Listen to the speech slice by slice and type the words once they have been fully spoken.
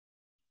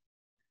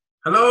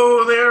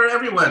Hello there,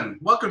 everyone.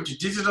 Welcome to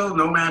Digital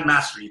Nomad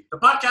Mastery, the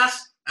podcast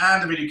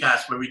and the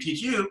videocast where we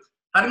teach you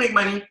how to make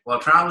money while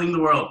traveling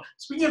the world.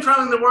 Speaking of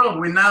traveling the world,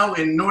 we're now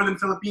in northern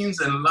Philippines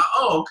in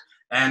Laoag,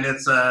 and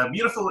it's a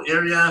beautiful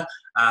area,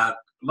 a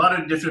lot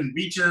of different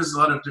beaches, a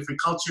lot of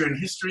different culture and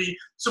history,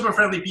 super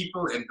friendly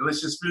people, and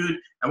delicious food.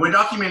 And we're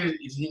documenting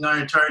our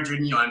entire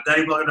journey on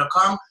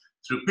daddyblogger.com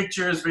through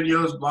pictures,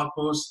 videos, blog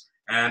posts,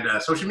 and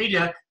social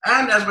media.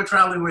 And as we're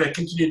traveling, we're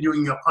continuing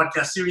doing a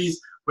podcast series.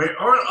 We're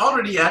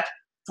already at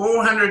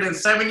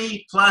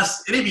 470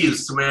 plus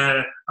interviews. So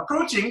we're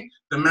approaching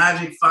the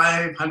magic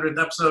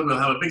 500th episode. We'll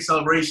have a big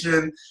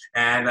celebration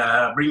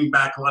and bringing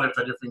back a lot of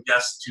different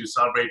guests to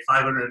celebrate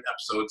 500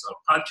 episodes of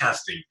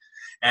podcasting.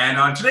 And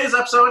on today's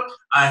episode,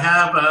 I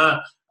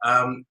have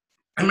an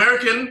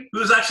American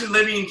who's actually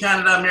living in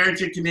Canada, married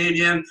to a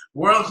Canadian,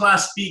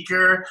 world-class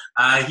speaker.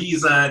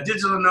 He's a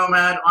digital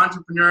nomad,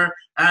 entrepreneur,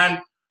 and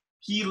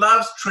he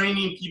loves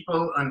training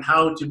people on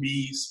how to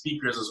be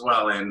speakers as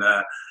well. And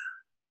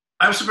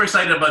I'm super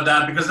excited about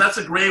that because that's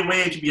a great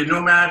way to be a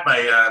nomad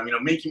by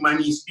making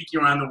money,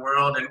 speaking around the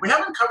world. And we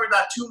haven't covered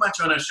that too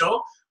much on our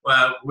show.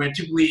 We're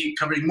typically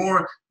covering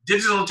more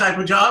digital type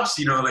of jobs,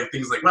 like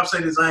things like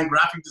website design,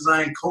 graphic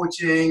design,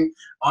 coaching,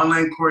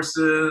 online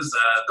courses,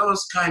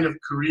 those kind of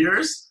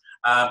careers.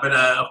 But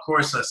of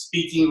course,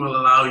 speaking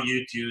will allow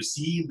you to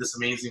see this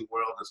amazing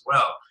world as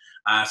well.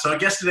 So our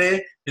guest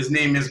today, his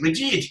name is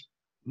Majid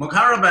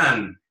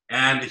Mugharaban,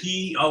 and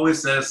he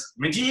always says,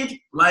 Majid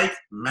like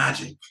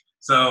magic.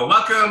 So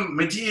welcome,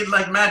 Majid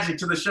like magic,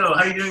 to the show.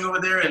 How are you doing over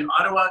there in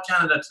Ottawa,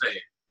 Canada today?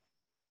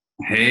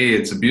 Hey,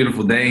 it's a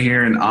beautiful day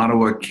here in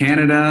Ottawa,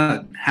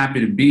 Canada. Happy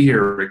to be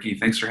here, Ricky.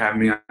 Thanks for having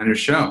me on your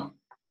show.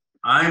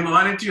 I'm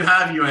honored to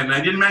have you, and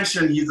I didn't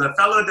mention he's a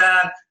fellow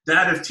dad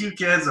of two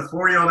kids, a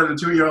 4-year-old and a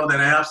 2-year-old,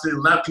 and I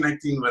absolutely love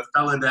connecting with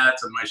fellow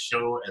dads on my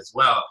show as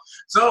well.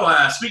 So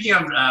speaking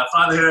of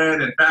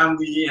fatherhood and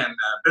family and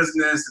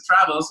business and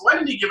travels, why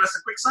don't you give us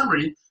a quick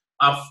summary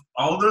of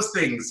all those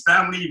things,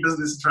 family,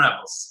 business, and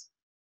travels?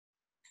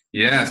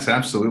 Yes,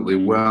 absolutely.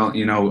 Well,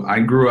 I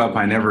grew up,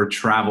 I never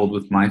traveled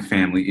with my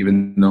family,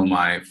 even though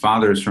my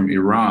father's from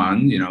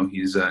Iran.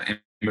 He's an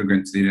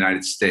immigrant to the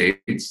United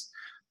States.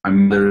 My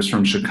mother's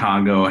from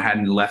Chicago,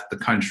 hadn't left the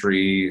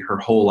country her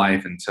whole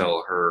life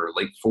until her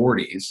late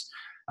 40s.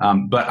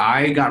 But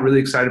I got really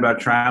excited about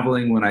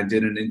traveling when I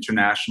did an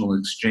international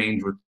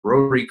exchange with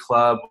Rotary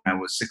Club. When I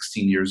was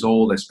 16 years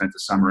old, I spent the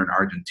summer in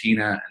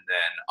Argentina, and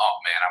then, oh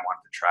man, I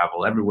wanted to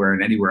travel everywhere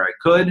and anywhere I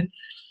could.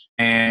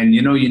 And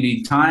you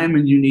need time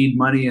and you need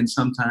money, and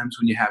sometimes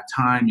when you have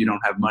time, you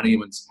don't have money.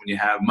 When you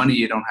have money,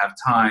 you don't have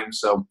time.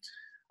 So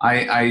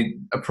I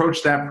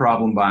approached that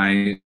problem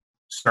by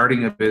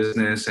starting a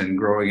business and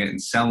growing it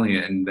and selling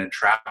it and then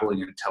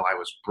traveling until I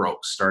was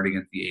broke, starting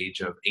at the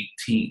age of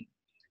 18.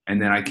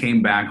 And then I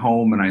came back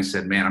home and I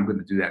said, man, I'm going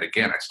to do that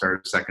again. I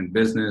started a second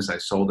business. I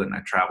sold it and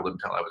I traveled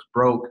until I was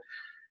broke.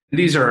 And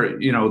these are,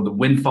 the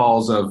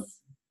windfalls of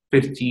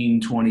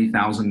 $15,000,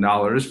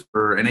 $20,000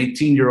 for an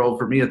 18-year-old.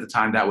 For me at the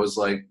time, that was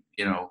like,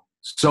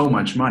 so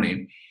much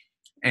money.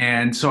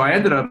 And so I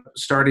ended up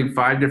starting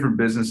 5 different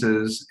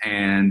businesses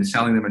and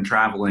selling them and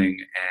traveling,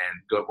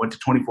 and went to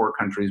 24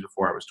 countries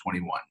before I was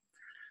 21.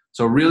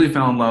 So really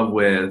fell in love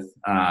with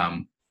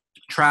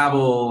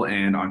travel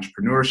and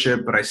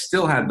entrepreneurship, but I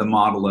still had the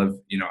model of,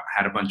 I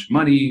had a bunch of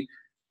money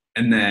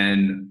and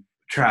then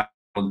traveled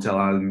until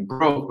I was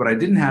broke, but I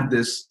didn't have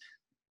this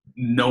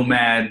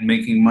nomad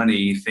making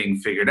money thing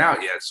figured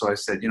out yet. So I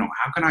said,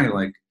 how can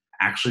I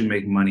actually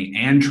make money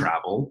and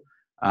travel?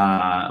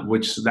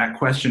 Which that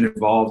question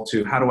evolved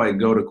to, how do I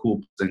go to cool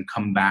places and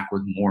come back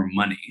with more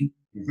money?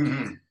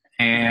 Mm-hmm.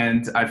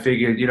 And I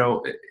figured,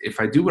 if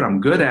I do what I'm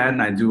good at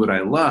and I do what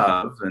I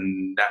love,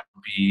 and that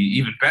would be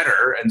even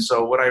better. And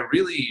so what I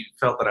really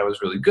felt that I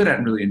was really good at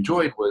and really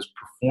enjoyed was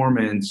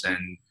performance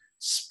and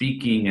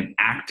speaking and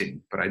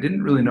acting. But I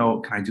didn't really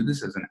know, can I do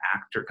this as an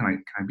actor?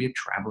 Can I be a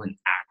traveling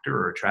actor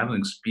or a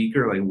traveling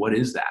speaker? What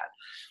is that?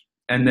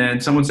 And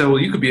then someone said, well,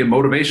 you could be a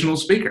motivational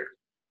speaker.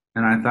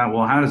 And I thought,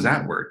 well, how does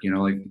that work?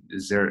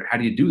 How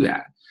do you do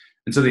that?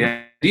 And so the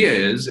idea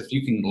is, if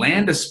you can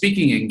land a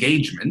speaking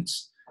engagement,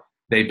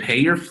 they pay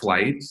your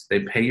flights,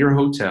 they pay your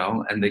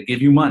hotel, and they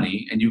give you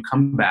money, and you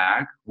come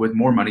back with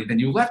more money than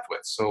you left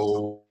with.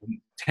 So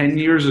 10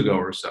 years ago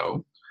or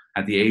so,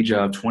 at the age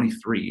of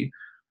 23,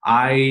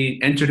 I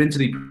entered into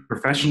the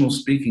professional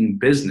speaking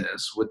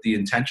business with the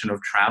intention of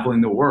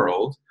traveling the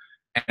world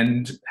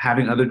and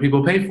having other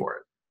people pay for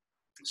it.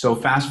 So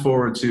fast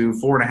forward to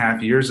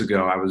 4.5 years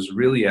ago, I was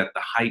really at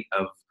the height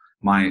of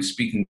my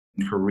speaking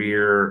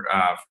career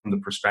from the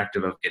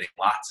perspective of getting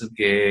lots of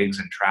gigs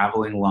and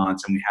traveling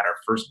lots, and we had our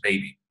first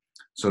baby.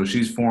 So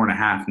she's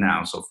 4.5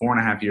 now. So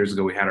 4.5 years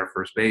ago, we had our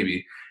first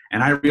baby.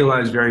 And I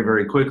realized very,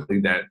 very quickly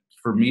that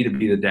for me to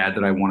be the dad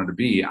that I wanted to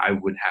be, I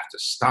would have to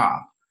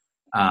stop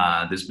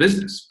this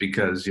business,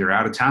 because you're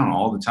out of town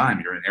all the time.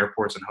 You're in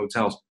airports and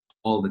hotels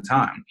all the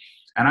time.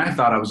 And I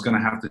thought I was going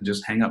to have to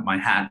just hang up my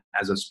hat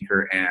as a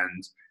speaker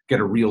and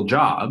get a real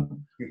job.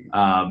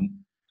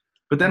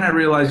 But then I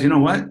realized, you know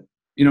what?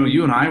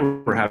 you and I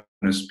were having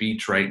a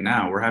speech right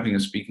now. We're having a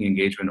speaking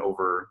engagement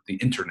over the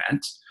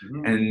internet.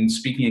 Mm-hmm. And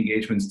speaking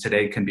engagements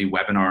today can be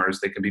webinars,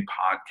 they can be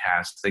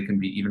podcasts, they can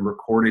be even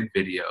recorded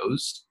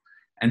videos.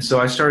 And so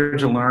I started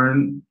to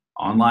learn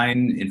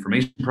online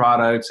information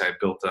products. I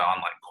built an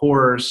online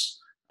course.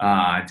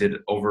 I did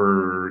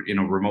over,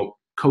 remote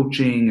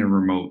coaching and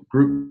remote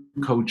group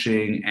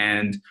coaching.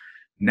 And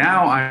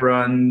now I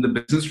run the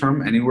business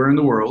from anywhere in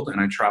the world,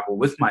 and I travel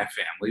with my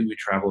family. We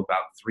travel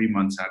about 3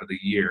 months out of the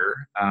year.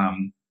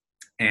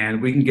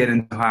 And we can get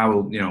into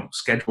how,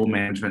 schedule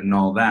management and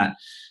all that.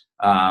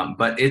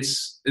 But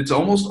it's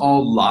almost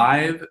all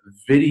live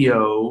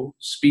video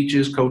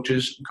speeches,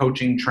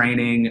 coaching,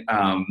 training.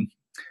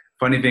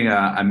 Funny thing,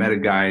 I met a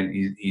guy,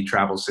 he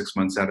travels 6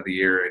 months out of the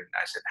year, and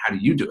I said, how do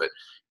you do it?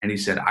 And he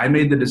said, I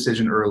made the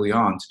decision early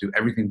on to do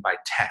everything by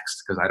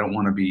text because I don't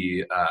want to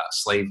be a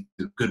slave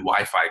to good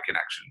Wi-Fi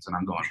connections. And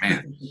I'm going,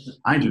 man,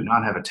 I do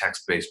not have a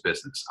text-based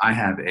business. I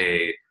have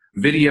a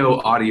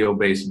video,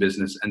 audio-based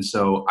business. And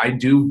so I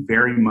do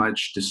very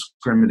much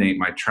discriminate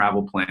my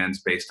travel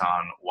plans based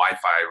on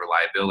Wi-Fi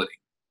reliability.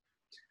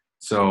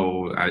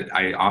 So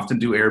I often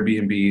do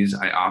Airbnbs.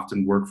 I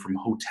often work from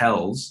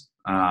hotels,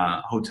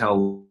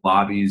 hotel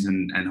lobbies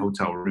and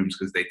hotel rooms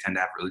because they tend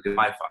to have really good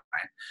Wi-Fi.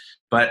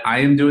 But I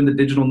am doing the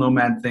digital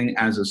nomad thing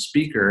as a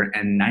speaker,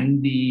 and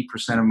 90%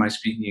 of my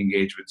speaking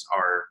engagements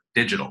are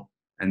digital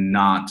and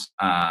not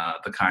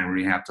the kind where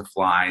you have to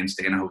fly and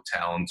stay in a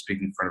hotel and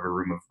speak in front of a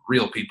room of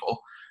real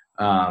people.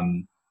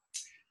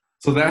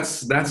 So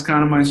that's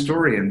kind of my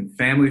story. And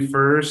family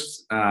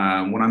first.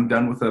 When I'm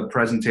done with a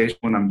presentation,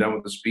 when I'm done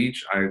with the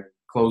speech, I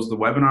close the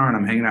webinar and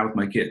I'm hanging out with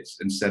my kids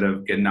instead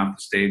of getting off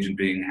the stage and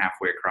being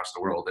halfway across the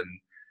world and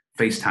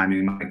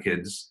FaceTiming my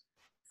kids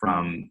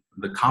from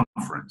the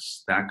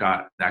conference. That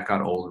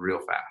got old real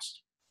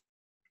fast.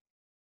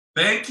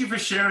 Thank you for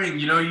sharing.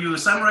 You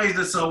summarized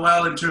it so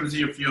well in terms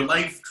of your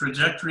life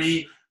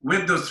trajectory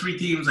with those three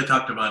themes I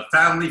talked about: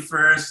 family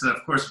first, and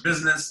of course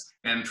business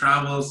and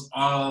travels,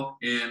 all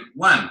in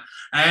one.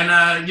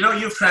 And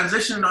you've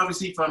transitioned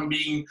obviously from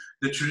being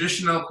the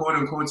traditional quote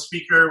unquote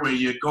speaker where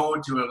you go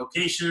to a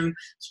location,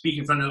 speak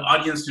in front of the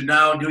audience, to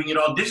now doing it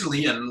all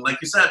digitally. And like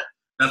you said,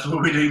 that's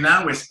what we're doing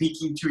now. We're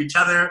speaking to each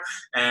other,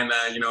 and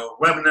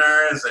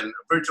webinars and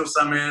virtual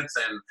summits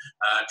and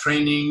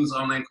trainings,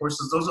 online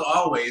courses. Those are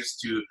all ways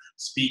to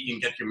speak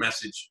and get your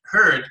message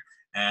heard,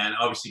 and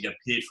obviously get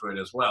paid for it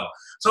as well.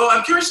 So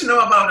I'm curious to know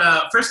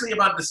about, firstly,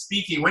 about the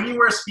speaking. When you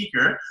were a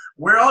speaker,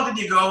 where all did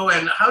you go,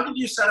 and how did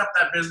you set up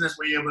that business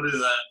where you're able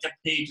to get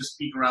paid to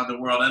speak around the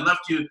world? I'd love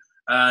to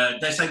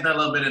dissect that a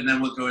little bit, and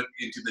then we'll go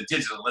into the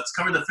digital. Let's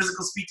cover the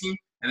physical speaking,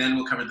 and then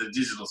we'll cover the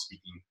digital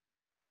speaking.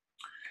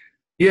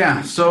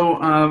 Yeah,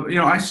 so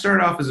I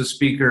started off as a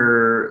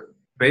speaker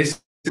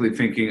basically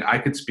thinking I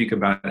could speak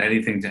about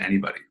anything to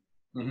anybody.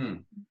 Mm-hmm.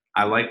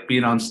 I like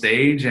being on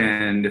stage,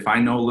 and if I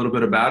know a little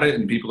bit about it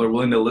and people are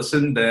willing to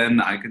listen,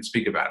 then I can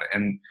speak about it.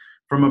 And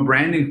from a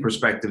branding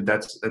perspective,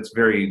 that's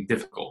very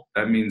difficult.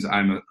 That means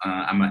I'm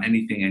an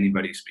anything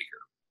anybody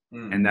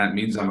speaker, and that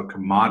means I'm a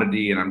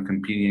commodity, and I'm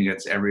competing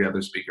against every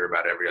other speaker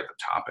about every other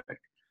topic.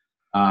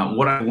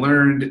 What I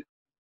learned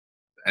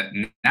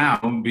now,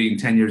 being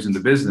 10 years into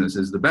business,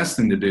 is the best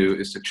thing to do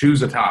is to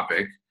choose a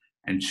topic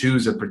and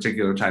choose a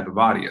particular type of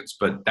audience.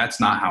 But that's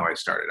not how I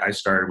started. I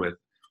started with,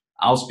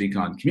 I'll speak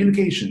on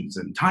communications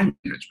and time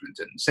management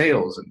and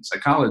sales and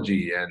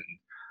psychology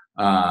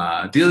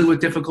and dealing with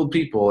difficult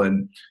people.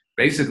 And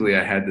basically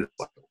I had this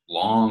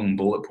long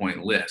bullet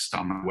point list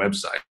on my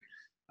website.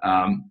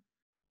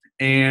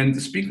 And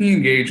the speaking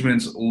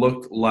engagements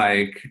looked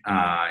like,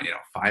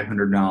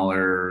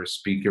 $500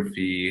 speaker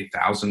fee,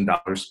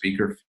 $1,000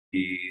 speaker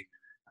fee,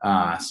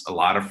 a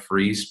lot of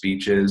free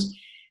speeches.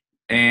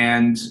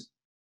 And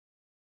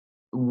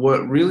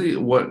what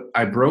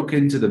I broke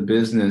into the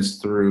business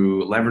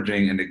through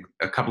leveraging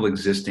a couple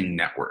existing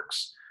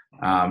networks.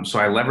 So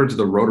I leveraged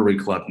the Rotary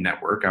Club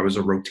network. I was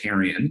a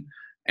Rotarian.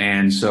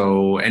 And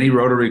so any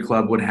Rotary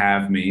Club would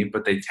have me,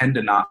 but they tend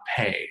to not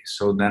pay.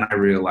 So then I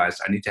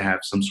realized I need to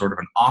have some sort of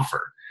an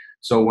offer.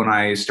 So when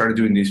I started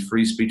doing these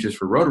free speeches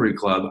for Rotary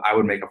Club, I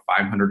would make a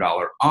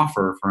 $500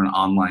 offer for an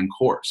online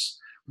course.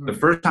 The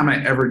first time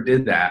I ever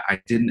did that, I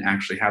didn't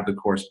actually have the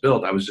course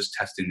built. I was just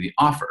testing the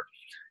offer.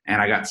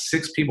 And I got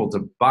 6 people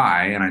to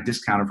buy, and I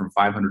discounted from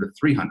 $500 to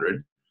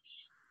 $300.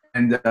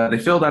 And they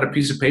filled out a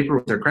piece of paper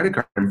with their credit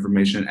card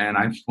information, and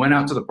I went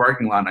out to the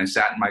parking lot, and I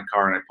sat in my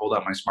car, and I pulled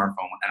out my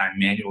smartphone, and I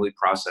manually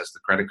processed the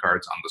credit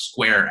cards on the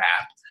Square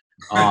app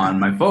on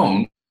my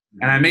phone.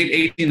 And I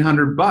made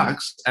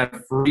 $1,800 at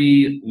a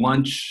free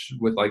lunch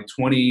with like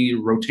 20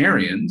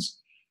 Rotarians.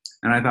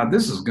 And I thought,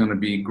 this is going to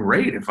be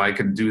great if I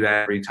could do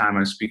that every time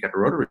I speak at a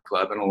Rotary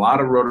Club. And a lot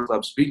of Rotary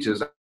Club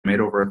speeches, I made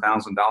over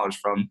 $1,000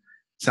 from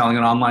selling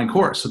an online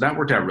course. So that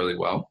worked out really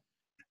well.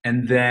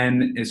 And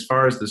then as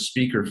far as the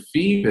speaker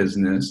fee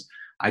business,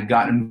 I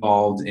got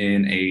involved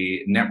in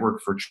a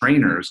network for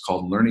trainers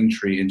called Learning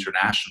Tree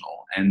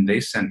International. And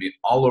they sent me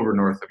all over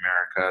North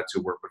America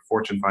to work with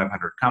Fortune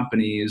 500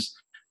 companies,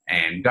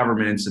 and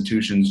government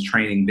institutions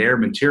training their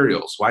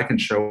materials. So I can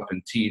show up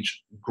and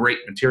teach great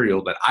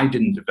material that I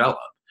didn't develop.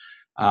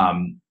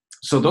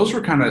 So those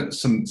were kind of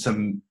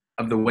some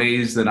of the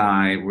ways that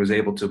I was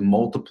able to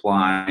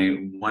multiply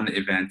one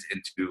event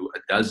into a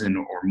dozen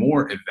or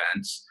more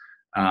events.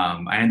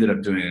 I ended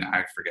up doing,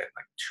 I forget,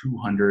 like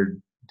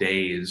 200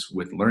 days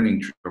with Learning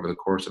Tree over the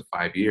course of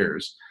 5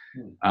 years.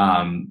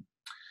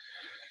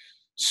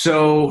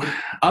 So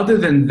other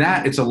than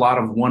that, it's a lot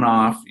of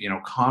one-off,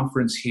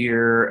 conference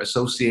here,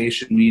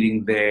 association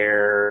meeting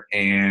there.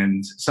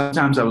 And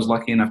sometimes I was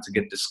lucky enough to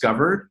get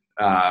discovered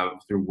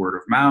through word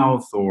of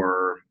mouth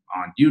or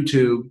on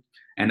YouTube.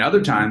 And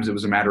other times it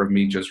was a matter of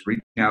me just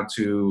reaching out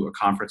to a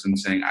conference and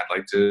saying, I'd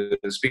like to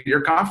speak at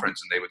your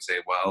conference. And they would say,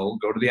 well,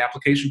 go to the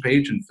application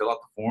page and fill out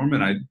the form.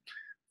 And I'd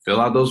fill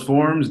out those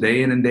forms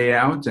day in and day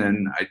out.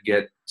 And I'd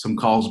get some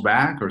calls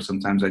back, or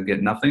sometimes I'd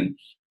get nothing.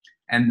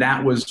 And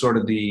that was sort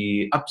of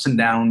the ups and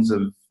downs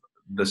of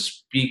the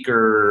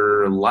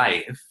speaker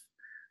life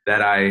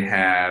that I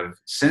have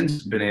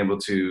since been able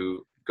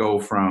to go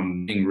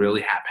from being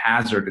really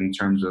haphazard in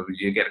terms of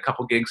you get a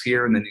couple gigs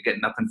here and then you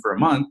get nothing for a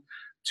month,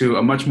 to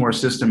a much more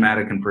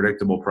systematic and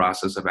predictable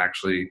process of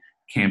actually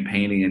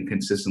campaigning and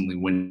consistently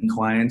winning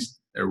clients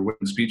or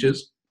winning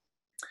speeches.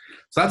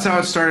 So that's how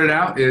it started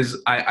out. Is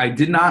I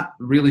did not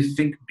really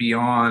think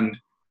beyond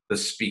the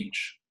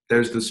speech.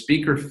 There's the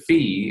speaker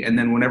fee, and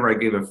then whenever I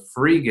gave a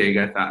free gig,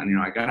 I thought,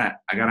 I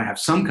gotta have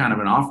some kind of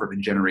an offer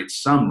to generate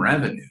some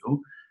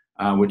revenue,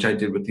 which I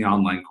did with the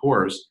online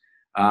course.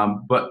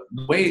 But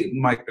the way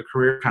my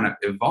career kind of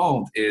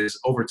evolved is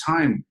over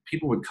time,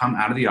 people would come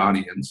out of the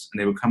audience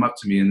and they would come up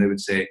to me and they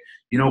would say,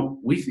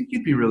 we think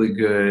you'd be really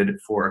good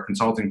for a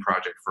consulting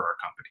project for our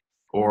company.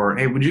 Or,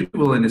 hey, would you be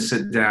willing to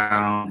sit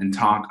down and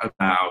talk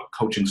about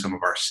coaching some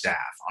of our staff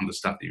on the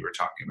stuff that you were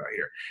talking about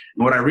here?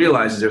 And what I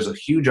realized is there's a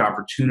huge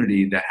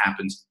opportunity that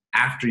happens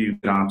after you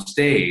get on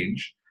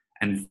stage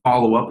and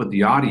follow up with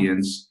the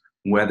audience,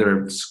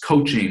 whether it's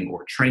coaching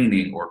or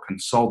training or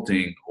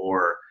consulting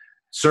or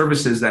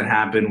services that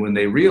happen when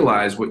they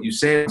realize what you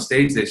say on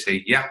stage. They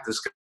say, yep, this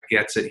guy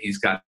gets it. He's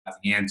got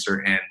the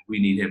answer, and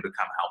we need him to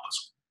come help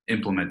us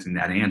implementing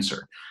that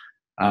answer.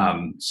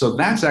 So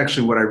that's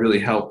actually what I really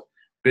help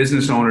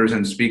business owners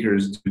and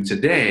speakers do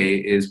today,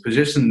 is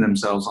position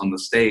themselves on the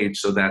stage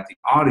so that the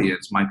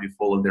audience might be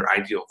full of their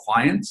ideal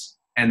clients,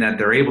 and that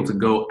they're able to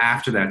go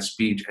after that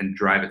speech and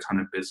drive a ton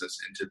of business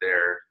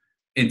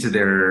into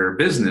their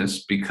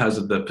business because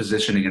of the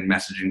positioning and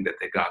messaging that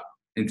they got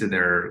into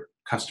their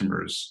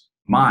customers'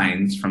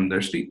 minds from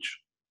their speech.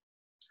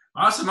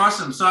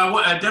 Awesome. So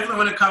I definitely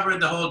want to cover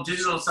the whole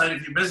digital side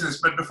of your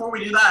business. But before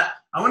we do that,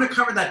 I want to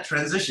cover that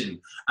transition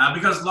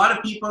because a lot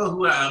of people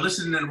who are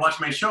listening and watch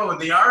my show,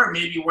 they are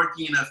maybe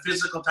working in a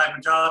physical type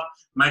of job,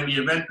 might be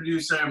an event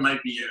producer,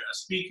 might be a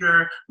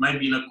speaker, might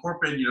be in a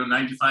corporate,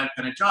 9-to-5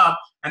 kind of job,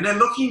 and they're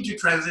looking to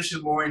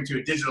transition more into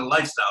a digital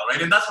lifestyle,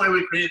 right? And that's why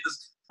we created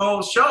this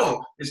whole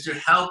show, is to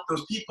help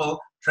those people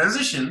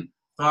transition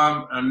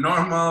from a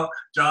normal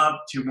job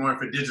to more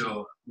of a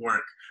digital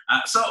work.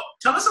 So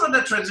tell us about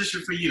that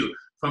transition for you,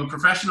 from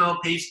professional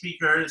paid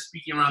speaker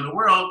speaking around the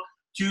world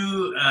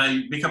to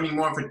becoming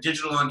more of a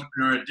digital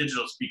entrepreneur, a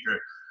digital speaker.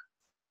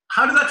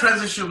 How did that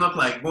transition look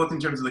like, both in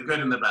terms of the good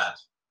and the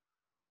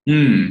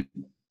bad?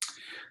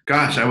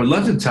 Gosh, I would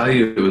love to tell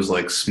you it was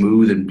like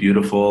smooth and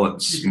beautiful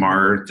and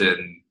smart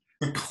and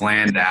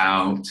planned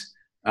out.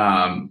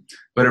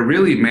 But it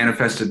really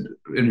manifested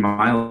in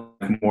my life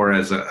more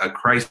as a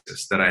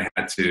crisis that I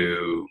had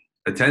to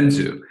attend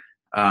to.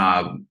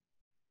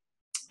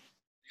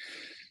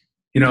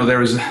 There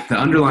was the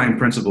underlying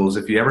principle is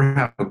if you ever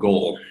have a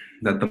goal,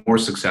 that the more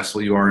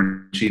successful you are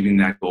in achieving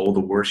that goal, the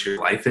worse your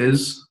life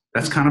is.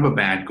 That's kind of a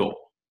bad goal,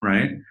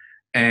 right?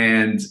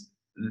 And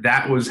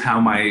that was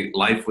how my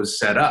life was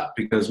set up,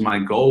 because my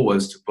goal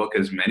was to book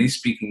as many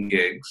speaking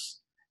gigs,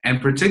 and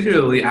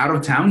particularly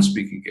out-of-town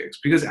speaking gigs,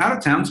 because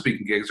out-of-town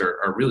speaking gigs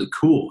are really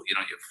cool. You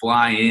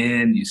fly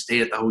in, you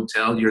stay at the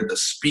hotel, you're the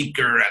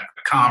speaker at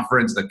the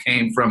conference that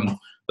came from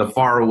the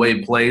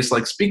faraway place.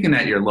 Like, speaking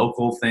at your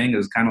local thing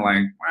is kind of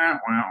like,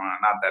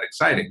 not that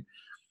exciting.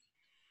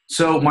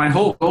 So my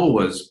whole goal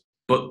was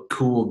book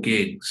cool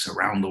gigs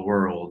around the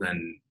world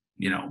and,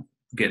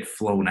 get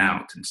flown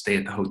out and stay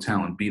at the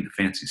hotel and be the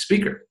fancy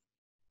speaker.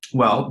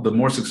 Well, the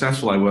more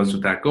successful I was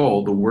with that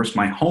goal, the worse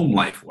my home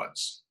life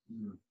was.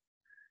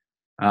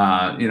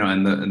 I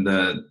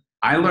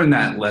learned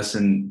that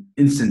lesson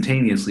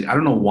instantaneously. I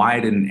don't know why I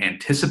didn't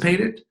anticipate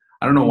it.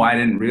 I don't know why I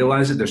didn't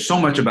realize it. There's so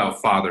much about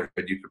fatherhood.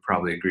 You could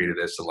probably agree to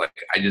this. So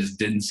I just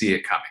didn't see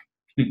it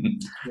coming,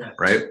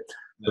 right?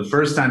 The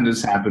first time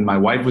this happened, my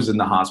wife was in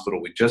the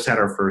hospital. We just had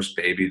our first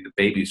baby. The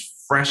baby's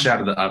fresh out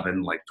of the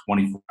oven, like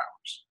 24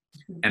 hours.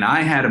 And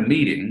I had a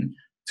meeting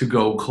to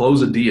go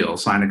close a deal,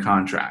 sign a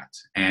contract.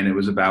 And it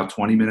was about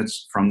 20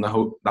 minutes from the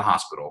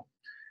hospital.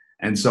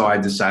 And so I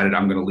decided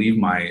I'm going to leave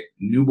my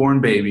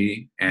newborn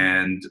baby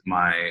and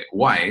my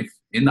wife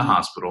in the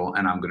hospital,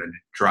 and I'm going to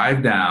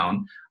drive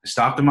down. I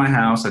stopped at my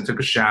house. I took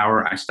a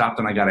shower. I stopped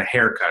and I got a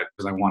haircut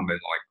because I wanted to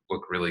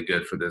look really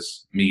good for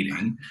this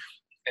meeting.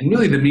 And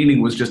really the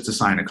meeting was just to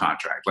sign a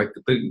contract. Like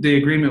the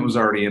agreement was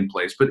already in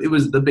place, but it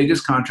was the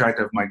biggest contract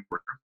of my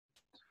career.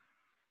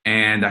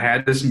 And I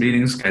had this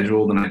meeting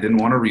scheduled and I didn't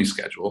want to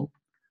reschedule.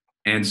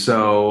 And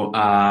so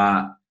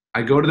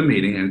I go to the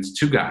meeting and it's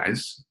two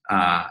guys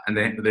and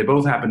they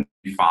both happen to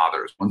be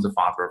fathers. One's a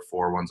father of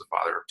 4, one's a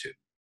father of 2.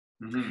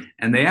 Mm-hmm.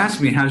 And they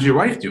asked me, how's your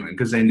wife doing?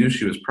 Because they knew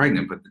she was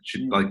pregnant, but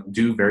she'd like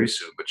due very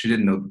soon, but she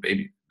didn't know the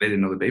baby. They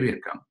didn't know the baby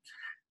had come.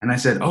 And I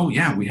said, oh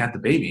yeah, we had the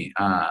baby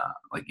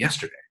like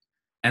yesterday.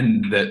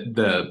 And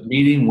the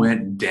meeting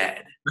went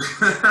dead.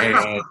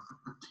 And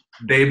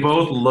they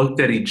both looked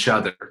at each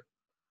other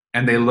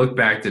and they looked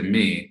back to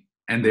me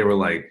and they were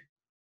like,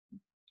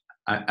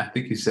 I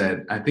think he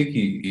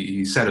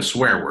said a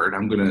swear word.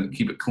 I'm going to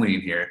keep it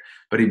clean here.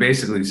 But he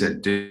basically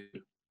said, dude,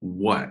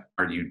 what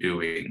are you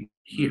doing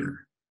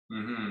here?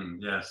 Mm-hmm.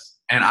 Yes.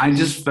 And I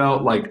just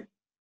felt like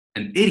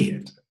an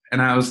idiot.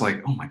 And I was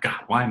like, oh my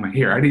God, why am I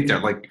here? I need to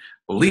like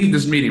leave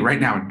this meeting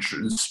right now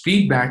and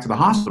speed back to the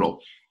hospital.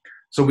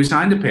 So we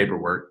signed the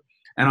paperwork.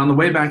 And on the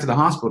way back to the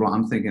hospital,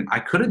 I'm thinking, I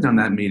could have done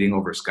that meeting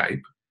over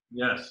Skype.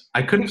 Yes.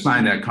 I could have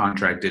signed that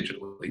contract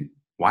digitally.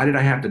 Why did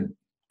I have to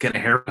get a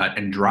haircut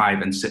and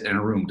drive and sit in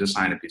a room to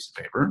sign a piece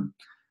of paper?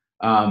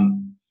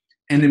 And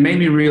it made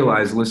me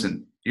realize,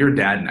 listen, you're a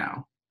dad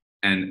now.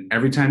 And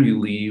every time you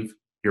leave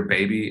your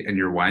baby and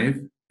your wife,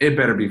 it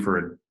better be for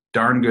a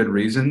darn good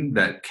reason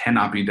that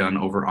cannot be done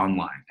over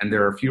online. And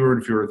there are fewer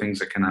and fewer things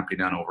that cannot be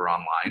done over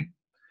online.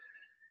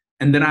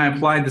 And then I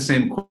applied the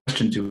same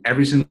question to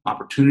every single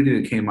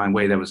opportunity that came my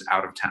way that was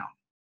out of town.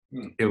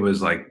 It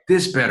was like,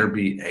 this better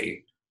be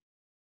a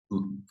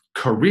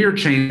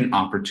career-changing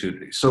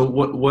opportunity. So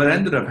what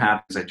ended up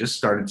happening is I just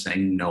started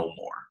saying no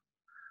more.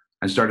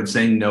 I started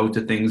saying no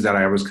to things that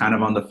I was kind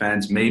of on the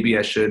fence. Maybe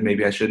I should,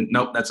 maybe I shouldn't.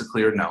 Nope, that's a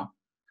clear no.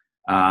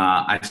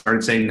 I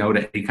started saying no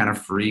to any kind of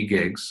free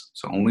gigs.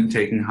 So only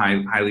taking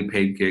highly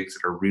paid gigs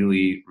that are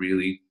really,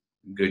 really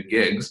good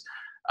gigs.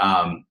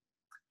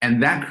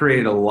 And that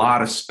created a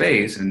lot of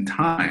space and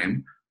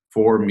time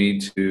for me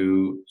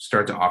to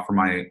start to offer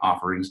my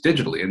offerings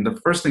digitally. And the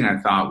first thing I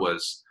thought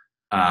was,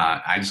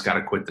 I just got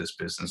to quit this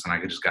business and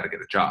I just got to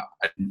get a job.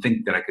 I didn't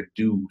think that I could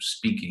do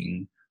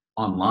speaking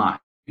online.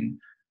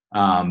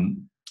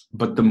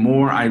 But the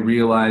more I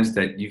realized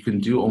that you can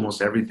do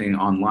almost everything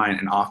online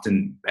and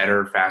often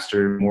better,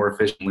 faster, more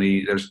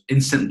efficiently, there's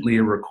instantly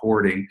a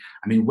recording.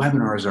 I mean,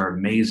 webinars are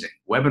amazing.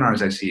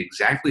 Webinars, I see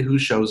exactly who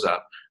shows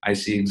up. I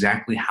see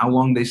exactly how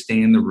long they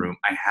stay in the room.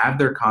 I have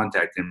their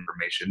contact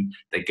information.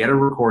 They get a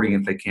recording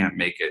if they can't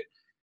make it.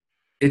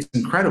 It's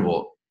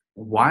incredible.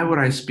 Why would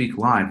I speak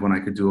live when I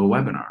could do a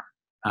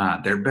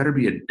webinar? There better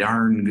be a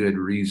darn good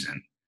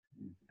reason.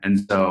 And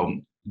so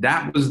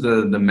that was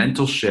the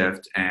mental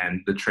shift,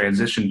 and the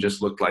transition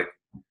just looked like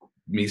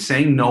me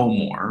saying no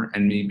more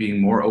and me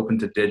being more open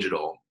to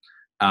digital.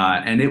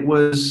 And it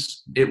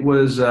was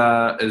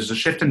a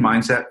shift in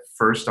mindset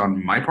first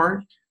on my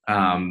part.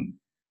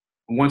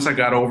 Once I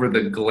got over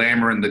the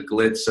glamour and the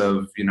glitz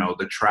of,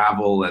 the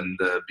travel and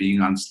the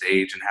being on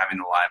stage and having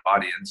a live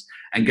audience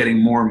and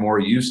getting more and more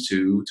used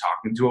to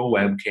talking to a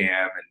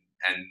webcam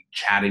and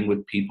chatting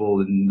with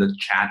people in the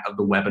chat of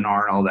the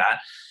webinar and all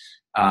that.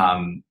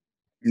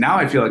 Now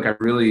I feel like I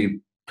really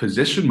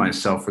positioned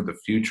myself for the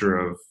future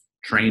of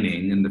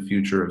training and the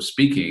future of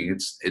speaking.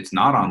 It's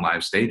not on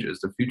live stages.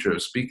 The future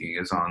of speaking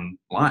is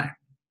online.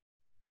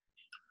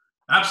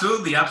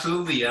 Absolutely,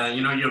 absolutely.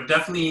 You've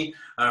definitely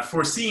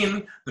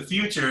foreseen the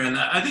future. And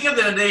I think at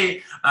the end of the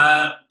day,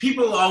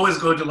 people always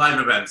go to live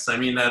events. I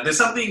mean, there's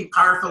something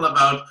powerful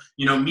about,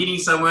 meeting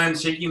someone,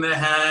 shaking their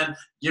hand,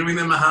 giving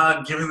them a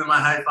hug, giving them a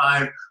high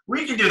five.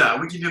 We can do that.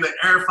 We can do the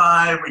air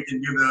five. We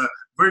can do the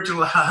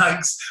virtual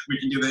hugs. We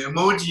can do the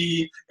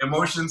emoji,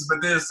 emotions.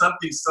 But there's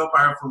something so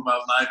powerful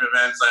about live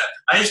events.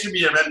 I used to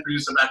be an event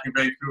producer back in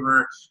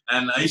Vancouver,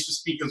 and I used to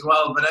speak as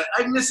well. But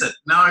I miss it.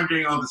 Now I'm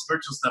doing all this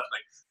virtual stuff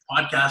like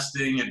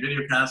podcasting and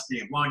video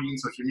casting and blogging,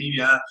 social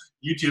media,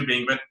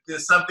 YouTubing, but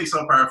there's something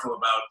so powerful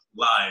about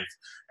live.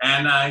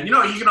 And, you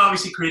can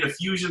obviously create a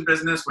fusion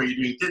business where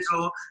you're doing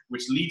digital,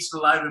 which leads to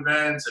live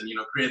events and,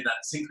 create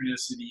that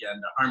synchronicity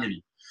and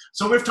harmony.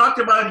 So we've talked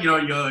about,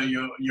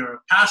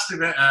 your past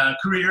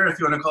career, if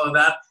you want to call it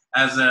that,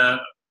 as a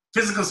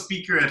physical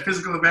speaker at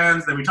physical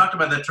events. Then we talked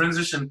about that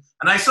transition.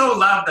 And I so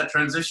love that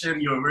transition.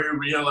 You were very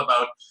real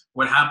about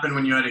what happened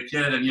when you had a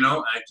kid. And,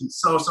 I can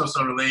so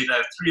relate. I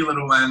have 3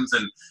 little ones.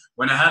 And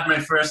when I had my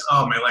first,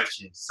 my life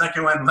changed.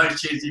 Second one, life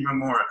changed even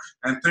more.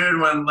 And third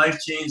one, life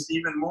changed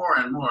even more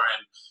and more.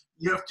 And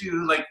you have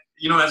to,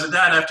 as a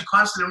dad, I have to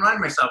constantly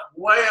remind myself,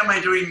 why am I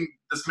doing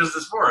this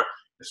business for?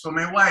 It's for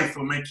my wife,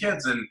 for my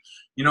kids. And,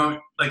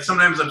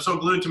 sometimes I'm so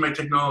glued to my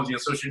technology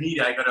and social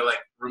media, I got to,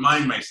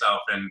 remind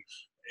myself. And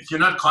if you're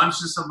not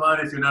conscious about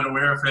it, if you're not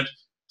aware of it,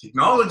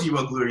 technology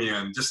will glue you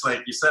in. Just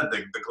like you said,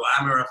 the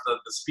glamour of the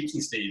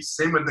speaking stage.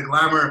 Same with the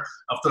glamour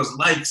of those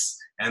likes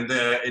and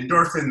the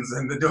endorphins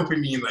and the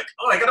dopamine.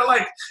 I got to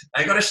like,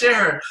 I got to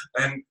share.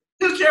 And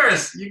who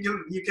cares? You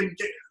can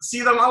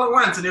see them all at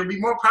once, and it'll be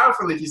more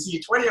powerful if you see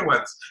 20 at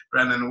once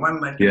rather than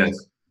one like yes.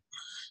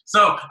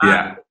 So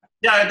yeah.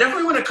 Yeah, I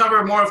definitely want to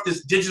cover more of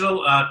this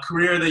digital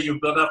career that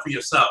you've built up for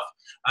yourself.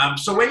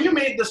 So when you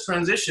made this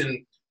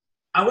transition,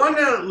 I want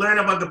to learn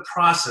about the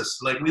process.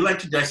 Like, we like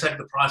to dissect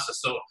the process.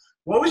 So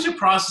what was your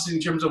process in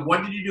terms of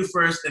what did you do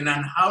first, and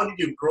then how did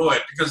you grow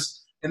it?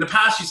 Because in the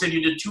past, you said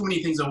you did too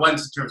many things at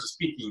once in terms of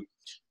speaking.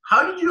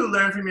 How did you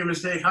learn from your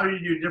mistake? How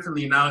did you do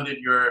differently now that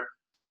you're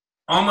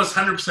almost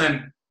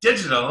 100%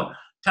 digital?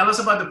 Tell us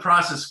about the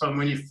process from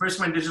when you first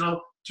went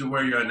digital to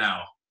where you are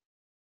now.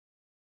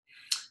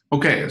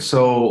 Okay,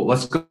 so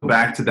let's go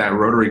back to that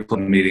Rotary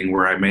Club meeting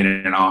where I made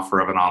an offer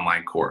of an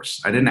online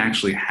course. I didn't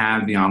actually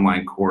have the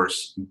online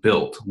course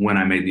built when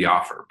I made the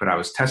offer, but I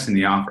was testing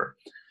the offer.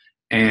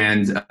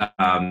 And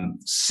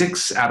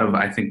 6 out of,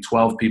 I think,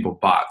 12 people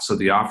bought. So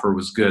the offer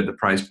was good. The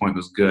price point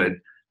was good.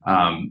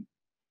 I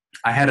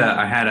had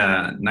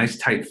a nice,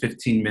 tight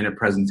 15-minute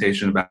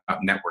presentation about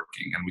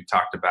networking. And we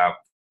talked about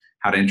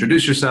how to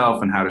introduce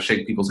yourself and how to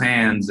shake people's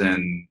hands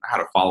and how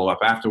to follow up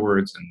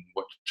afterwards and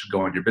what should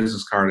go on your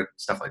business card and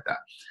stuff like that.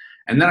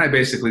 And then I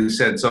basically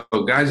said, so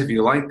guys, if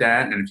you like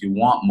that and if you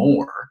want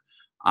more,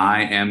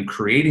 I am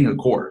creating a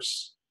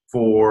course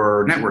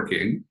for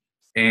networking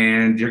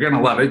and you're going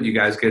to love it. You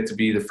guys get to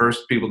be the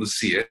first people to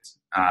see it.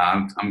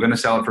 I'm going to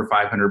sell it for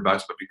 $500,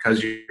 but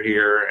because you're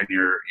here and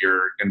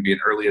you're going to be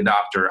an early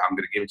adopter, I'm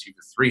going to give it to you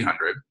for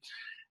 $300.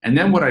 And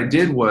then what I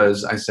did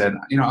was I said,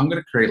 I'm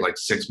going to create like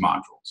 6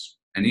 modules.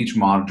 And each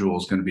module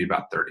is going to be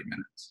about 30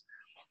 minutes.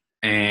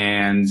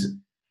 And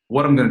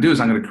what I'm going to do is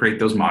I'm going to create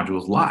those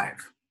modules live.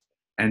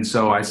 And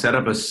so I set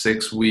up a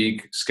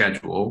 6-week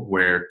schedule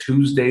where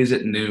Tuesdays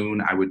at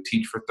noon, I would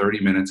teach for 30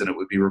 minutes and it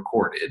would be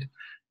recorded.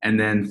 And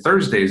then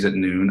Thursdays at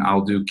noon,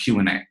 I'll do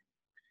Q&A.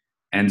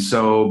 And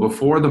so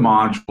before the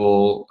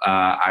module,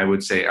 I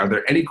would say, are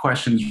there any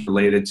questions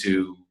related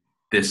to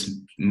this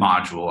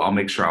module? I'll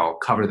make sure I'll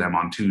cover them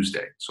on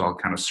Tuesday. So I'll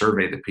kind of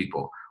survey the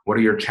people. What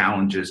are your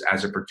challenges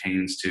as it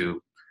pertains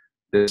to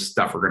this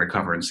stuff we're going to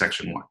cover in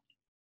section 1?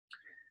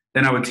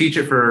 Then I would teach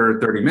it for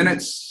 30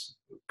 minutes,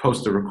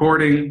 post the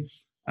recording.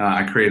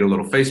 I create a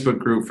little Facebook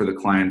group for the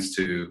clients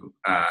to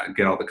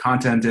get all the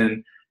content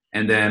in.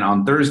 And then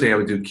on Thursday, I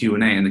would do Q&A.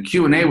 And the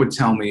Q&A would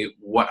tell me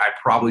what I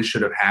probably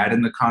should have had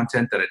in the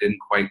content that I didn't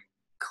quite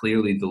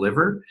clearly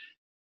deliver.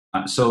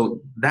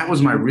 So that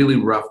was my really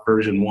rough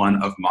version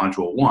 1 of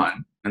Module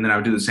 1. And then I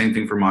would do the same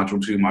thing for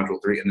Module 2,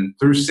 Module 3. And then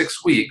through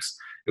 6 weeks,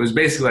 it was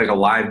basically like a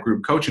live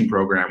group coaching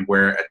program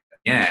where at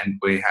the end,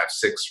 we have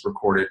 6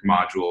 recorded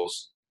modules,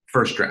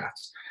 first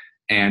drafts.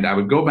 And I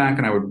would go back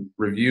and I would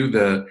review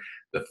the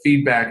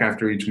feedback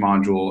after each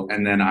module.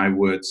 And then I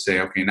would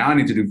say, okay, now I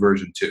need to do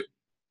version 2.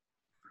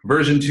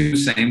 Version 2,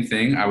 same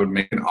thing. I would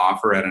make an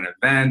offer at an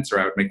event or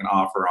I would make an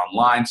offer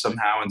online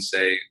somehow and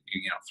say,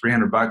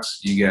 $300,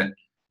 you get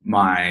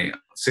my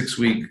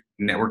 6-week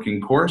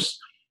networking course.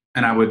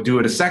 And I would do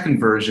it a second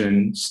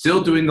version,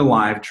 still doing the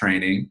live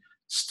training,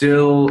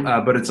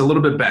 but it's a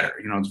little bit better.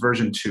 It's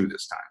version 2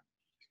 this time.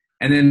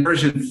 And then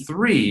version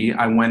 3,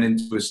 I went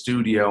into a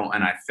studio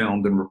and I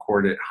filmed and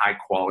recorded high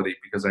quality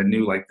because I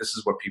knew like this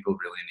is what people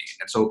really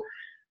need. And so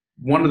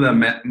one of the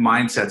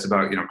mindsets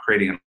about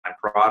creating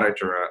a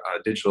product or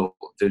a digital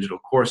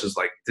course is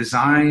like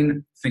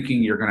design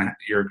thinking you're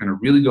gonna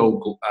really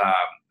go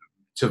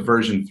to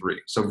version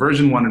 3. So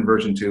version 1 and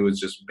version 2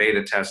 is just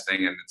beta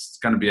testing and it's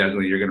gonna be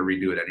ugly. You're gonna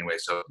redo it anyway.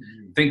 So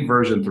think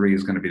version 3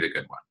 is gonna be the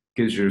good one.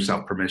 Gives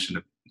yourself permission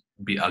to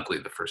be ugly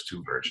the first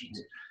 2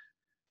 versions.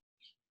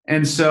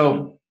 And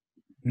so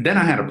then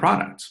I had a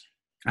product.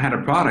 I had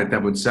a product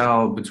that would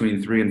sell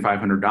between $300 and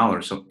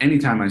 $500. So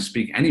anytime I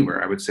speak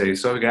anywhere, I would say,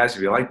 so guys,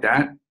 if you like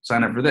that,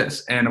 sign up for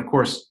this. And of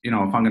course, if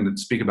I'm going to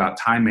speak about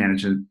time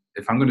management,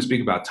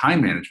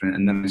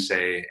 and then I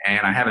say,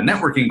 and I have a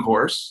networking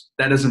course,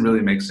 that doesn't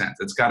really make sense.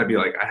 It's got to be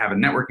like, I have a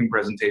networking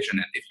presentation,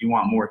 and if you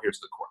want more, here's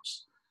the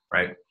course,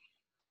 right?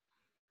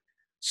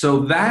 So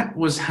that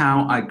was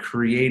how I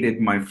created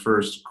my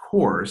first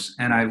course.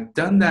 And I've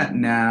done that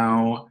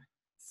now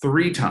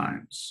 3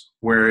 times,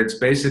 where it's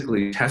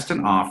basically test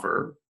an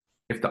offer.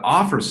 If the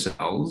offer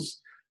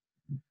sells,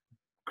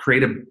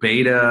 create a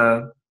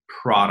beta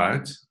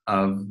product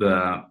of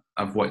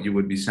what you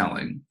would be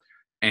selling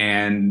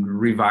and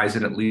revise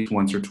it at least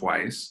once or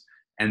twice.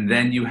 And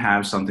then you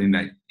have something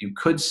that you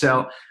could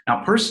sell.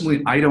 Now,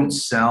 personally, I don't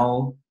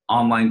sell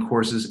online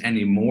courses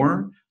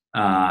anymore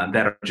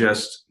that are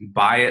just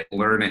buy it,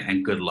 learn it,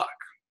 and good luck.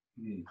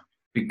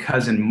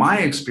 Because in my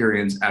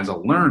experience as a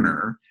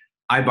learner,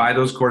 I buy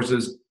those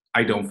courses,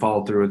 I don't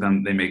follow through with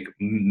them. They make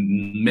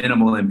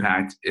minimal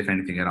impact, if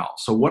anything at all.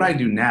 So what I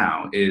do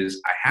now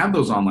is I have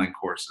those online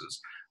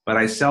courses, but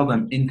I sell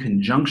them in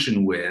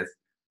conjunction with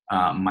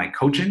my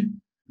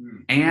coaching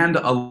and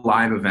a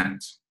live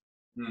event.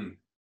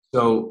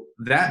 So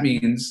that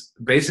means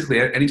basically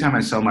anytime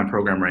I sell my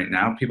program right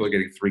now, people are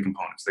getting 3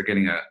 components. They're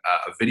getting a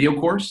video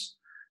course,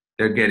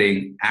 they're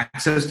getting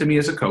access to me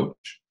as a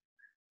coach,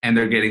 and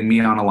they're getting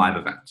me on a live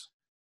event.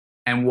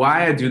 And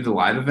why I do the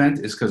live event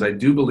is because I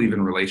do believe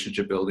in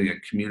relationship building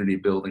and community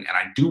building, and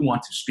I do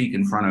want to speak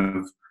in front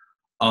of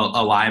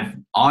a live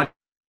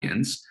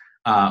audience.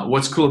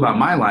 What's cool about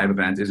my live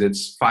event is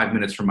it's 5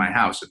 minutes from my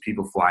house if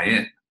people fly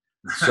in.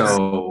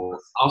 So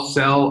I'll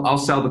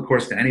sell the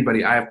course to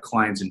anybody. I have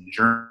clients in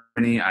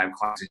Germany. I have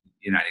clients in the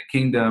United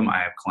Kingdom. I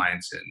have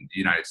clients in the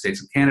United States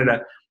and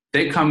Canada.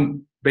 They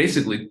come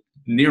basically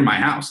near my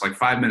house, like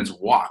 5 minutes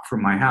walk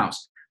from my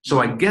house. So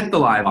I get the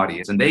live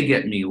audience and they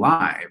get me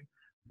live,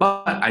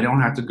 but I don't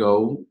have to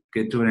go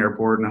get to an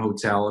airport and a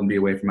hotel and be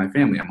away from my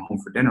family. I'm home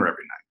for dinner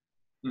every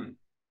night.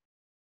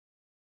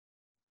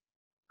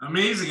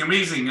 Amazing,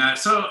 amazing.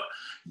 So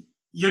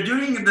you're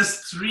doing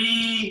this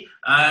three,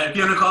 if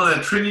you want to call it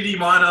a Trinity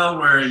model,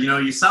 where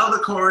you sell the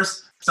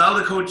course, sell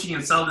the coaching,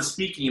 and sell the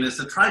speaking, and it's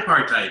a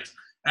tripartite.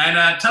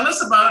 And tell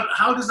us about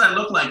how does that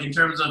look like in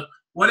terms of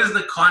what is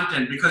the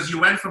content? Because you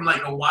went from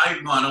like a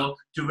wide model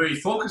to a very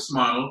focused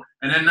model,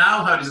 and then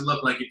now how does it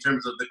look like in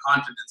terms of the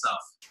content itself?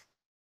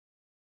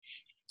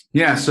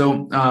 Yeah,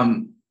 so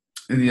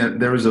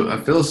there was a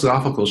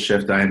philosophical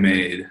shift I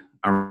made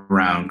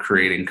around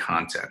creating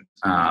content.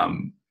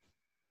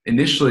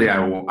 Initially,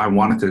 I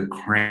wanted to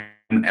cram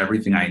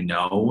everything I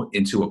know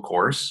into a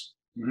course.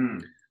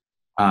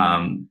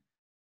 And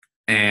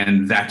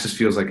that just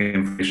feels like an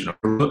information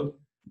overload.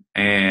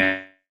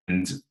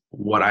 And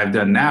what I've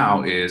done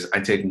now is I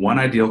take one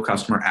ideal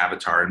customer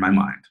avatar in my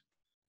mind.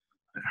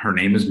 Her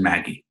name is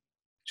Maggie.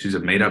 She's a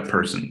made-up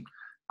person.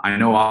 I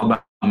know all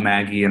about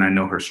Maggie, and I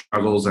know her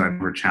struggles, and I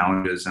know her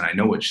challenges, and I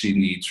know what she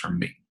needs from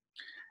me.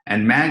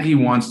 And Maggie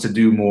wants to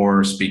do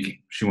more speaking.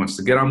 She wants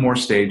to get on more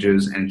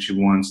stages, and she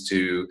wants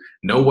to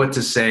know what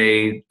to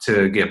say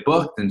to get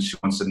booked, and she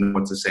wants to know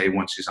what to say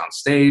once she's on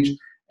stage,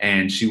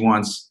 and she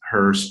wants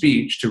her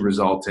speech to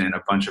result in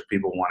a bunch of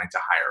people wanting to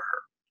hire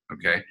her,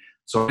 okay?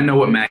 So I know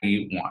what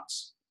Maggie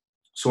wants.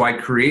 So I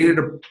created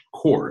a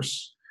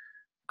course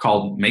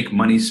called Make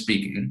Money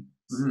Speaking,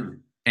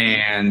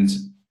 and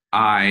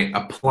I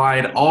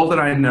applied all that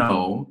I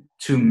know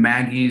to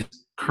Maggie's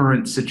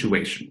current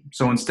situation.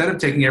 So instead of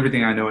taking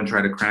everything I know and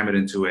try to cram it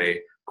into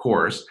a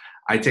course,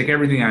 I take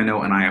everything I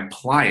know and I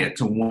apply it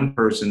to one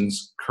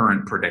person's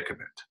current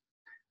predicament.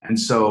 And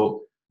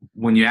so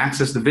when you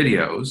access the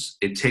videos,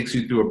 it takes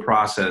you through a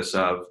process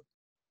of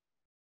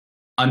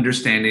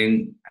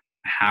understanding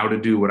how to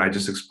do what I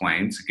just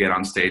explained, to get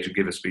on stage and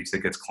give a speech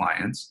that gets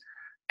clients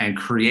and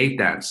create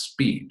that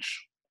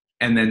speech.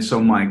 And then so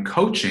my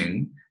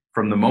coaching,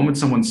 from the moment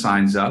someone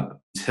signs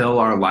up till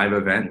our live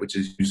event, which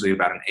is usually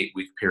about an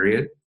 8-week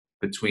period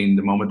between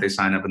the moment they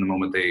sign up and the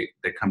moment they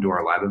come to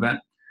our live event,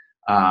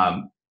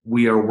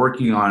 we are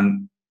working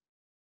on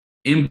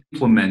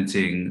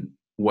implementing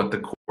what the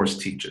course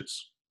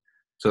teaches.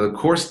 So the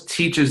course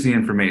teaches the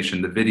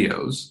information, the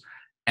videos,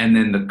 and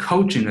then the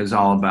coaching is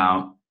all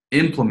about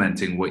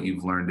implementing what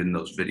you've learned in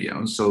those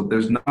videos. So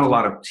there's not a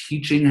lot of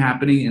teaching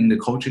happening in the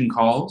coaching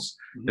calls.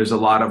 There's a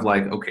lot of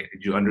like, okay,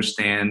 did you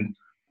understand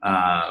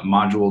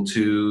module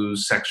 2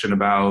 section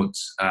about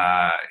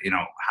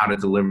how to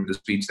deliver the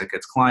speech that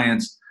gets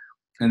clients?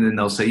 And then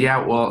they'll say,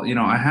 yeah, well,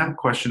 I have a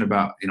question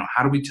about,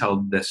 how do we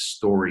tell this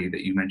story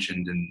that you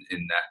mentioned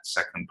in that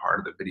second part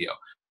of the video?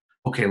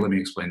 Okay, let me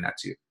explain that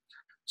to you.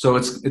 So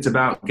it's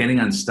about getting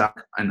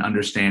unstuck and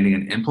understanding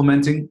and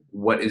implementing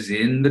what is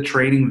in the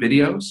training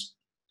videos.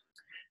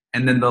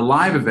 And then the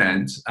live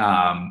event,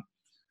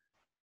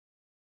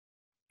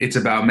 it's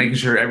about making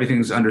sure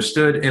everything's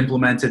understood,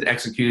 implemented,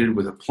 executed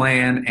with a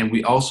plan. And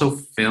we also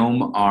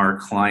film our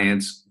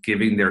clients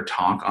giving their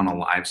talk on a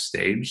live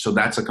stage. So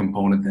that's a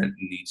component that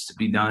needs to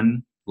be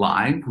done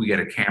live. We get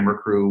a camera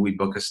crew, we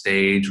book a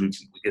stage, we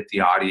get the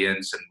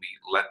audience, and we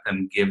let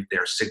them give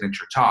their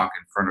signature talk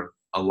in front of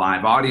a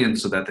live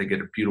audience so that they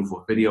get a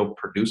beautiful video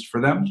produced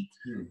for them.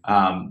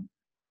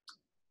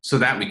 So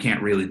that we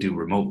can't really do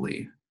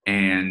remotely.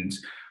 And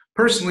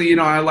personally,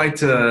 I like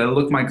to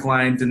look my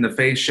client in the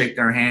face, shake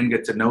their hand,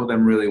 get to know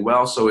them really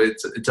well. So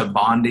it's a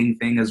bonding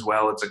thing as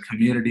well. It's a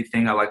community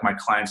thing. I like my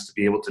clients to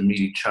be able to meet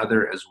each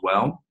other as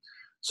well.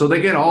 So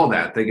they get all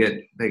that. They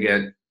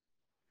get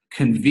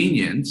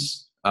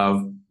convenience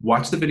of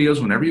watch the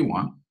videos whenever you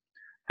want.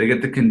 They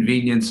get the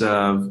convenience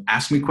of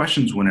ask me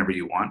questions whenever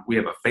you want. We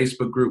have a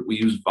Facebook group. We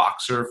use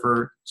Voxer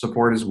for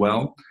support as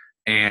well.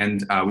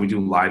 And we do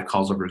live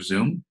calls over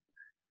Zoom.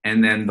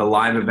 And then the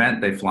live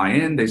event, they fly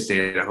in, they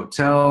stay at a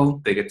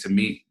hotel, they get to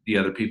meet the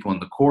other people in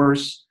the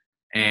course.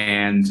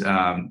 And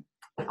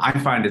I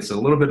find it's a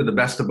little bit of the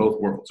best of both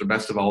worlds, or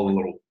best of all the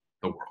worlds.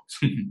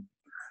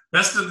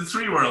 Best of the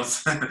three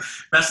worlds.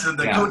 Best of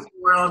the coaching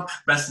world,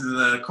 best of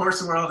the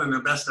course world, and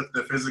the best of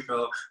the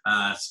physical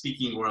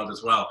speaking world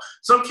as well.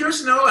 So I'm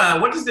curious to know,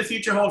 what does the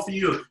future hold for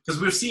you? Because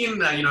we've seen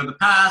the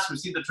past, we've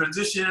seen the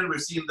transition,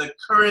 we've seen the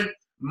current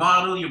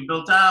model you've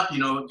built up,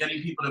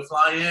 getting people to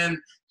fly in,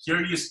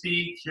 hear you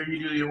speak, hear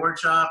you do your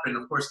workshop, and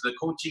of course the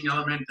coaching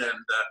element and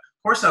the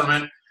course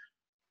element.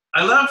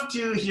 I love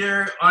to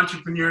hear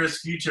entrepreneurs'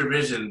 future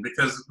vision,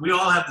 because we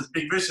all have this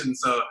big vision.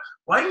 So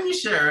why don't you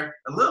share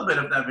a little bit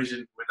of that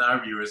vision with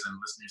our viewers and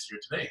listeners here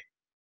today?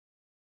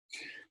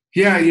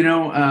 Yeah,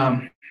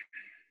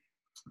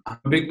 I'm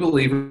a big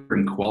believer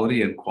in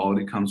quality, and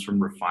quality comes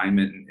from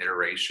refinement and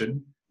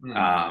iteration.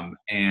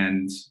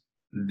 And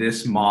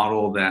this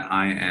model that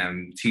I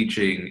am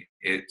teaching,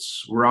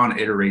 we're on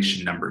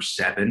iteration number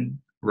 7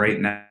 right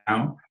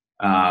now.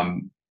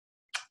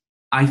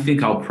 I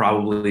think I'll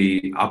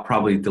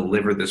probably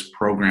deliver this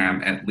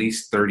program at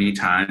least 30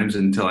 times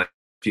until I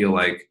feel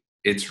like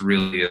it's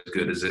really as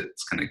good as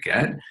it's going to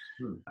get.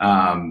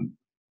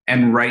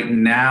 And right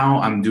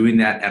now I'm doing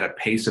that at a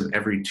pace of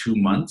every 2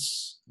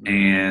 months.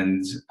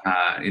 And,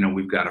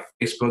 we've got a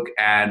Facebook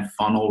ad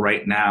funnel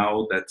right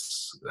now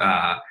that's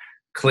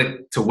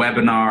click to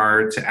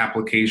webinar, to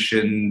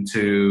application,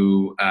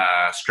 to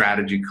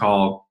strategy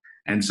call.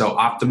 And so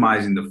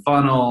optimizing the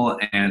funnel,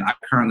 and I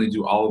currently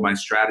do all of my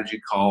strategy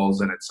calls,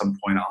 and at some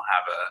point I'll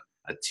have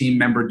a team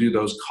member do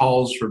those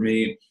calls for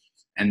me.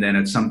 And then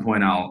at some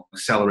point I'll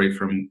accelerate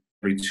from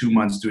every 2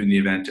 months doing the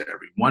event to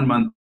every 1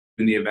 month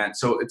doing the event.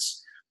 So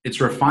it's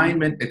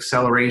refinement,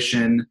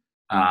 acceleration,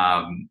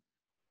 and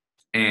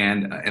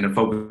a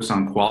focus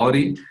on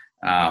quality.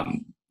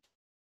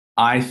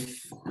 I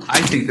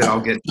think that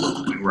I'll get to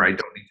the point where I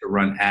don't need to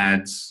run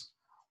ads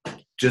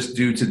just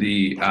due to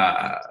the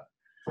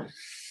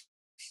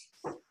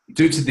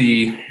there's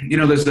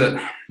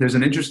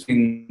an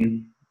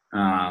interesting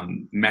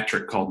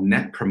metric called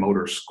Net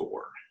Promoter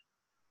Score.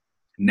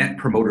 Net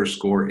Promoter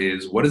Score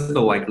is what is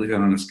the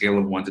likelihood on a scale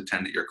of 1 to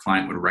 10 that your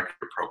client would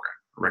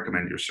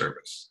recommend your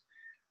service.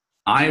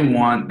 I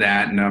want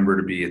that number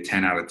to be a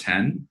 10 out of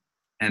 10.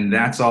 And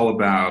that's all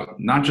about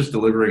not just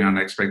delivering on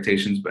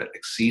expectations, but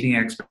exceeding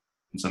expectations,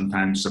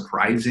 sometimes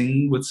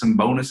surprising with some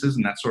bonuses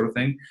and that sort of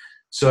thing.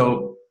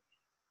 So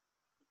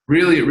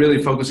really,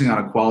 really focusing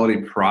on a quality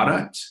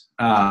product.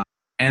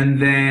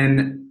 And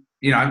then,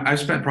 I've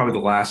spent probably the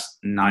last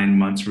 9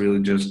 months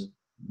really just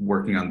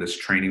working on this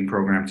training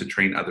program to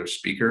train other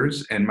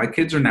speakers. And my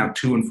kids are now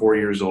 2 and 4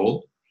 years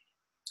old,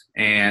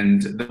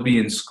 and they'll be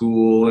in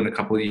school in a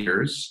couple of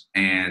years.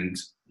 And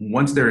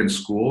once they're in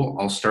school,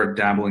 I'll start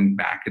dabbling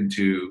back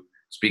into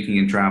speaking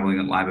and traveling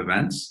at live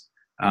events.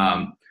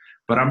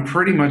 But I'm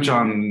pretty much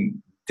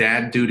on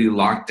dad duty,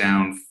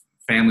 lockdown,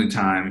 family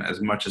time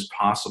as much as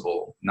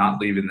possible, not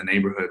leaving the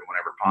neighborhood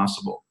whenever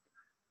possible.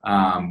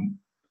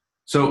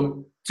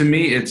 So to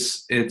me,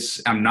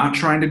 I'm not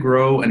trying to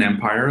grow an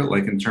empire,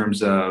 like in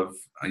terms of,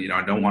 I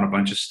don't want a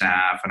bunch of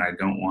staff, and I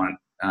don't want,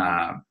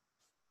 I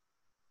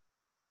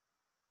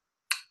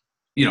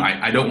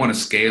don't want to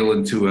scale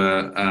into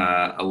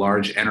a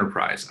large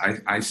enterprise.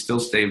 I still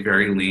stay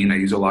very lean. I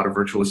use a lot of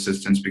virtual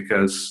assistants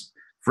because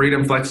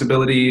freedom,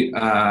 flexibility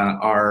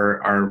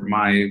are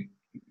my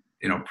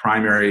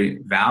primary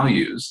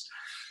values.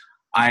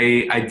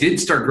 I did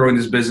start growing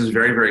this business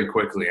very, very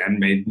quickly and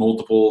made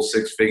multiple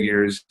 6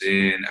 figures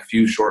in a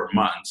few short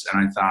months.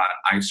 And I thought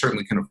I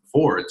certainly can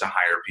afford to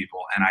hire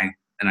people. And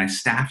I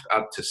staffed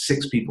up to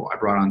 6 people. I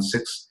brought on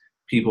 6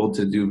 people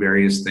to do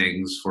various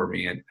things for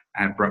me. And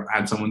I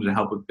had someone to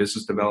help with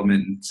business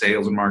development and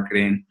sales and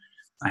marketing.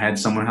 I had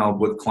someone help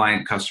with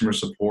client customer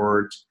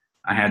support.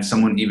 I had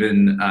someone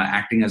even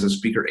acting as a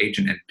speaker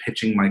agent and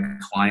pitching my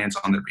clients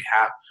on their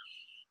behalf.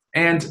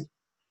 And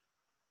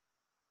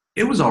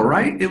it was all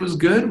right. It was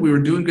good. We were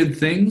doing good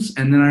things.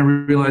 And then I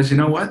realized,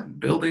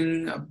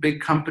 building a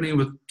big company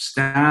with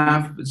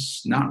staff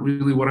is not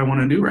really what I want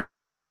to do right now.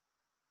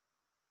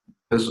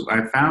 Because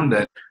I found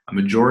that a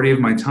majority of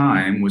my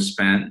time was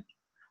spent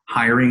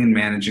hiring and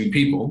managing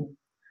people,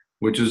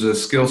 which is a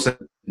skill set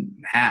I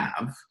didn't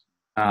have.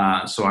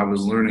 So I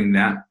was learning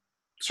that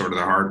sort of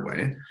the hard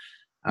way.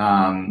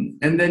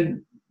 And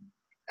then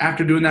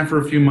after doing that for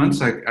a few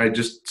months, I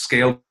just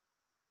scaled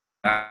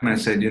back and I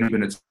said,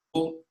 it's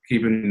cool.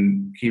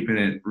 Keeping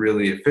it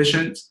really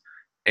efficient.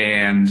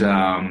 And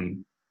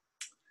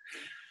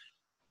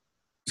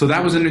so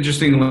that was an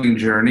interesting learning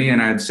journey. And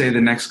I'd say the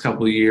next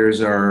couple of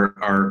years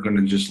are going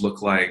to just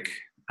look like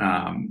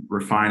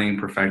refining,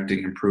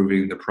 perfecting,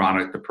 improving the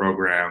product, the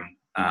program.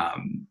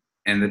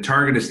 And the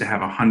target is to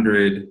have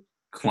 100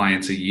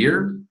 clients a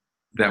year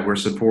that we're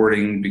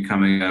supporting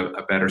becoming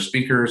a better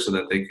speaker so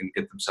that they can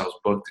get themselves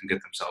booked and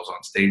get themselves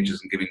on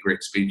stages and giving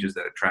great speeches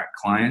that attract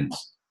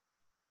clients.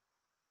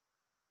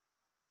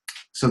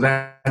 So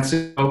that's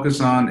it. Focus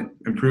on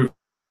improving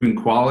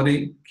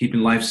quality,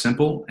 keeping life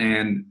simple,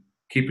 and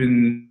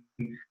keeping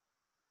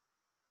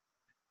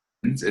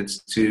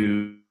it's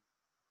to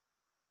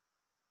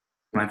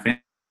my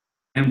family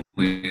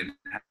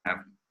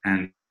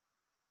and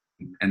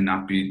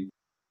not be.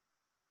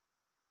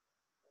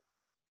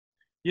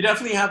 You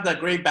definitely have that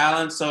great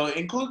balance. So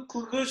in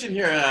conclusion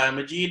here,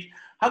 Majid,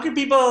 how can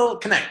people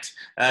connect?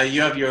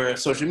 You have your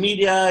social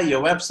media,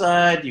 your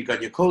website, you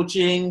got your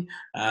coaching,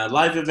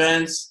 live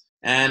events,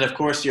 and of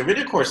course your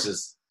video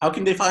courses. How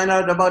can they find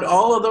out about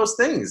all of those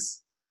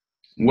things?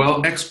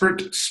 Well,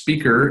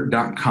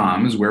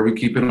 expertspeaker.com is where we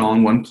keep it all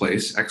in one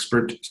place,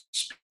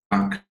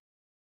 expertspeaker.com.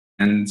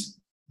 And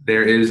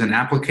there is an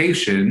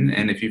application,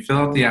 and if you fill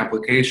out the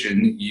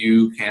application,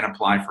 you can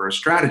apply for a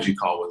strategy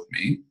call with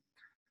me.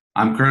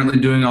 I'm currently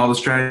doing all the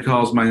strategy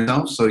calls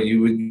myself, so you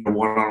would get a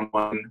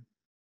one-on-one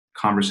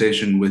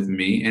conversation with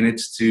me, and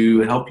it's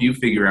to help you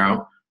figure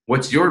out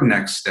what's your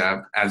next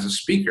step as a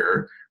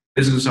speaker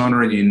business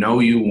owner and you know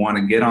you want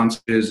to get on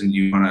stage and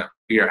you want to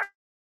figure out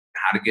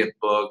how to get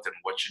booked and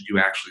what should you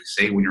actually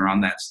say when you're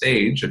on that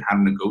stage and how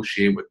to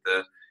negotiate with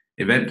the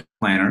event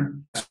planner,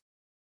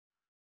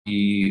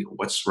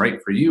 what's right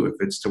for you, if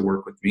it's to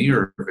work with me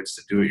or if it's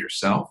to do it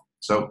yourself.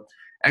 So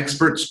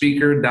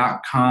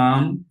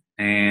expertspeaker.com,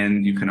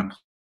 and you can apply.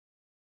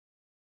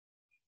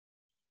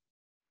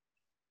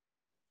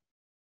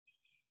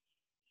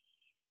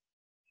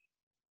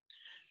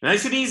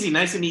 Nice and easy,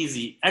 nice and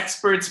easy.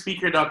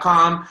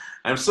 Expertspeaker.com.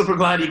 I'm super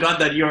glad you got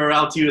that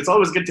URL too. It's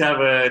always good to have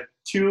a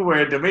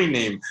two-word domain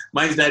name.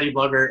 Mine's Daddy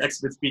Blogger,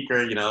 Expert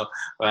Speaker. You know,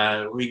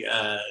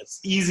 it's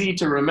easy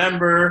to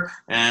remember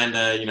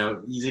and you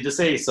know, easy to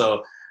say.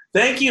 So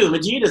thank you,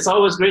 Majid. It's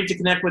always great to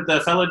connect with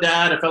a fellow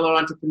dad, a fellow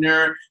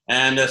entrepreneur,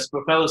 and a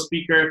fellow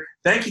speaker.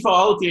 Thank you for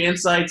all of the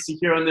insights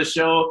here on this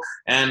show,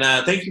 and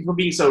thank you for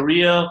being so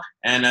real,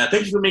 and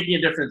thank you for making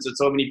a difference in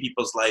so many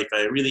people's life.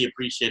 I really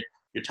appreciate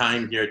your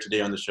time here today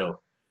on the show.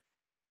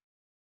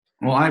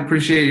 Well, I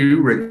appreciate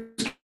you,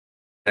 Rick,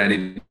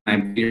 and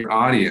your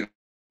audience.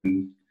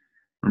 And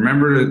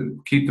remember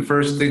to keep the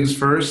first things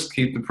first,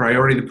 keep the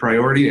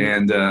priority,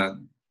 and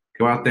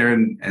go out there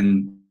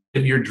and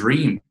live your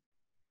dream.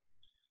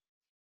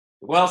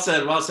 Well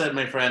said,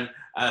 my friend.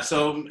 A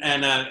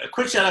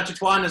quick shout out to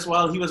Tuan as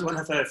well. He was one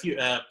of a few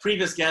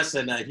previous guests,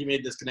 and he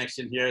made this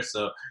connection here.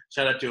 So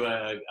shout out to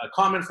a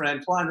common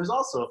friend, Tuan, who's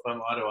also from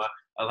Ottawa.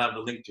 I'll have the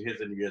link to his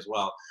interview as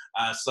well.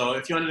 So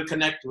if you wanted to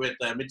connect with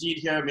Majid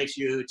here, make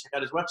sure you check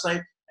out his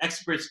website,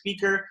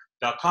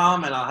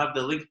 expertspeaker.com, and I'll have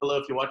the link below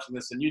if you're watching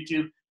this on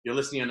YouTube. You're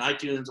listening on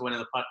iTunes or one of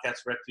the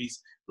podcast directories.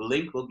 The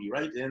link will be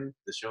right in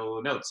the show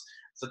notes.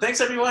 So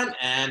thanks, everyone,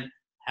 and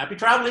happy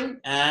traveling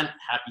and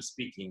happy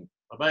speaking.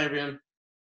 Bye-bye, everyone.